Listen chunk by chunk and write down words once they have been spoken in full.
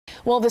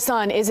Well, the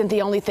sun isn't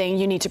the only thing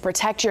you need to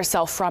protect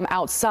yourself from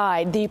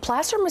outside. The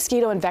Placer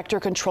Mosquito and Vector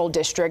Control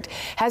District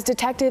has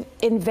detected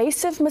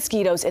invasive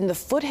mosquitoes in the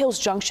Foothills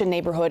Junction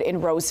neighborhood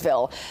in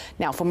Roseville.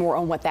 Now, for more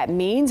on what that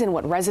means and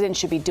what residents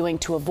should be doing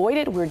to avoid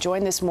it, we're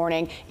joined this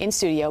morning in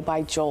studio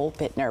by Joel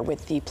Bittner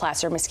with the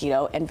Placer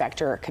Mosquito and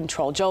Vector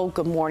Control. Joel,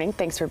 good morning.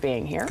 Thanks for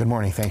being here. Good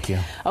morning. Thank you.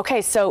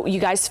 Okay, so you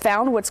guys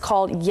found what's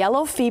called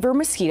yellow fever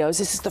mosquitoes.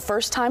 This is the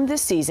first time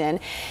this season.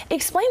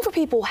 Explain for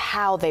people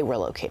how they were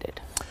located.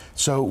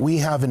 So we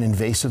have an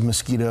invasive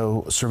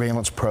mosquito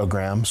surveillance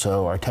program.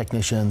 So our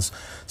technicians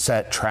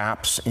set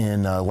traps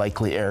in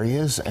likely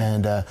areas,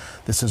 and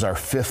this is our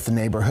 5th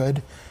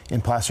neighborhood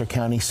in Placer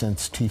County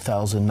since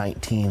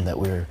 2019 that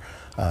we're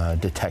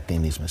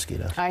detecting these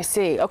mosquitoes. I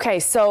see. Okay,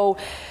 so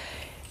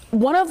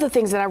one of the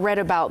things that I read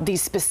about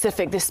this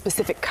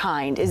specific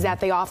kind is that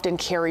they often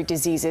carry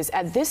diseases.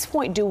 At this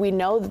point, do we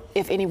know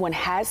if anyone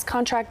has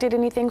contracted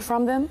anything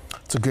from them?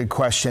 It's a good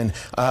question.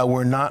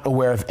 We're not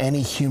aware of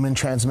any human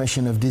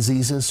transmission of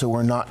diseases, so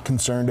we're not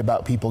concerned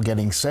about people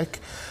getting sick.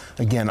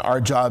 Again, our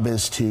job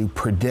is to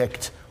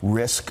predict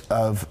risk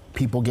of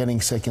people getting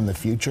sick in the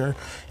future,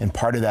 and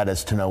part of that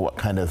is to know what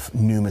kind of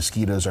new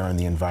mosquitoes are in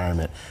the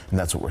environment, and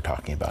that's what we're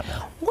talking about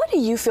now. What do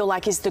you feel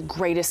like is the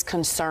greatest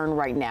concern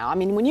right now? I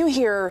mean, when you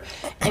hear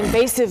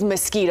invasive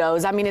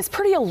mosquitoes, I mean, it's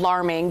pretty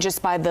alarming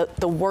just by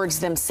the words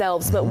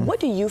themselves, but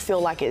what do you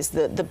feel like is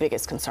the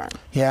biggest concern?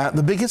 Yeah,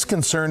 the biggest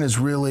concern is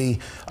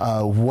really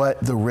what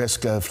the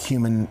risk of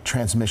human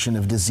transmission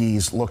of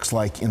disease looks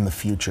like in the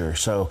future.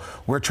 So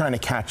we're trying to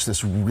catch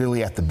this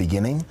really at the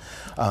beginning.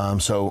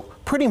 So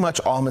pretty much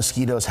all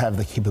mosquitoes have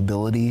the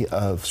capability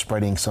of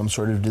spreading some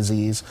sort of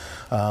disease.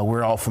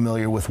 We're all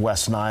familiar with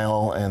West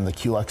Nile and the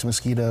Culex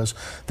mosquitoes.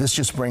 This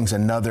just brings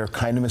another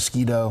kind of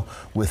mosquito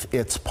with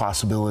its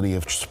possibility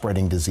of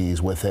spreading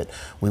disease with it.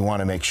 We want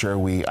to make sure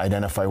we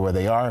identify where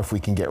they are. If we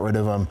can get rid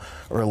of them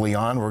early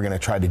on, we're going to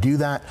try to do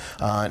that.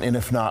 And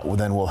if not, well,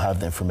 then we'll have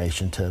the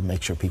information to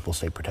make sure people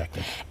stay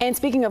protected. And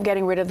speaking of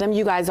getting rid of them,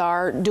 you guys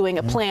are doing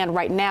a plan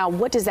right now.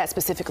 What does that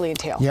specifically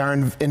entail? Yeah, our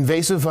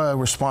invasive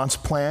response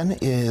plan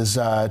is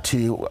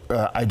to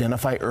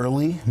identify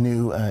early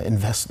new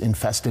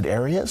infested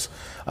areas.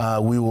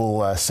 We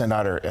will send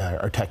out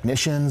our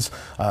technicians,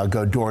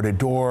 go door to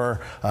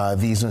door.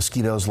 These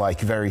mosquitoes like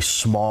very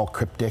small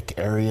cryptic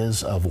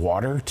areas of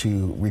water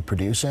to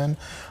reproduce in.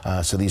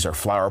 So these are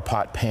flower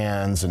pot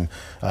pans and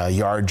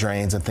yard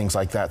drains and things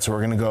like that. So we're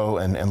going to go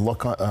and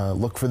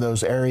look for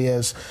those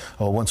areas.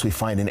 Once we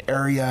find an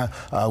area,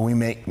 we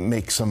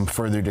make some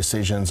further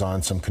decisions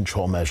on some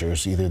control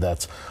measures. Either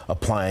that's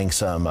applying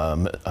some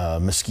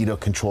mosquito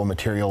control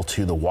material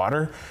to the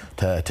water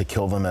to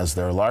kill them as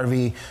their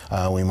larvae.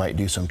 We might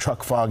do some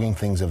truck fogging,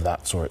 things of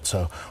that sort.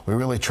 So we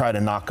really try to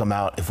knock them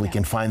out if we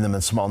can find them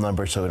in small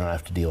numbers so we don't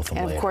have to deal with them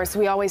later. And of course,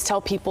 we always tell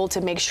people to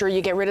make sure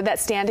you get rid of that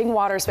standing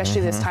water,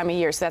 especially this time of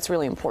year. So that's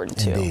really important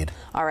too. Indeed.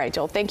 All right,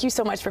 Joel, thank you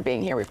so much for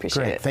being here. We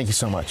appreciate it. Thank you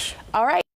so much. All right.